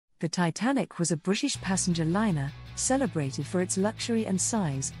The Titanic was a British passenger liner, celebrated for its luxury and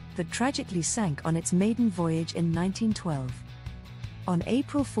size, that tragically sank on its maiden voyage in 1912. On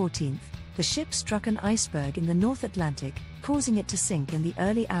April 14, the ship struck an iceberg in the North Atlantic, causing it to sink in the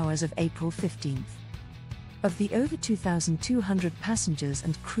early hours of April 15. Of the over 2,200 passengers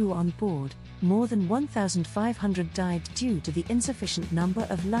and crew on board, more than 1,500 died due to the insufficient number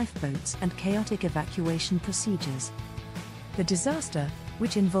of lifeboats and chaotic evacuation procedures. The disaster,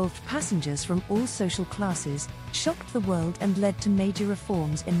 which involved passengers from all social classes, shocked the world and led to major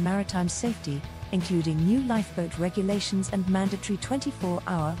reforms in maritime safety, including new lifeboat regulations and mandatory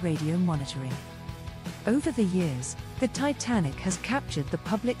 24-hour radio monitoring. Over the years, the Titanic has captured the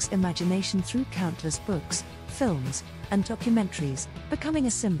public's imagination through countless books, films, and documentaries, becoming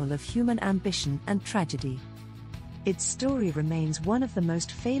a symbol of human ambition and tragedy. Its story remains one of the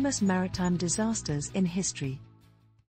most famous maritime disasters in history.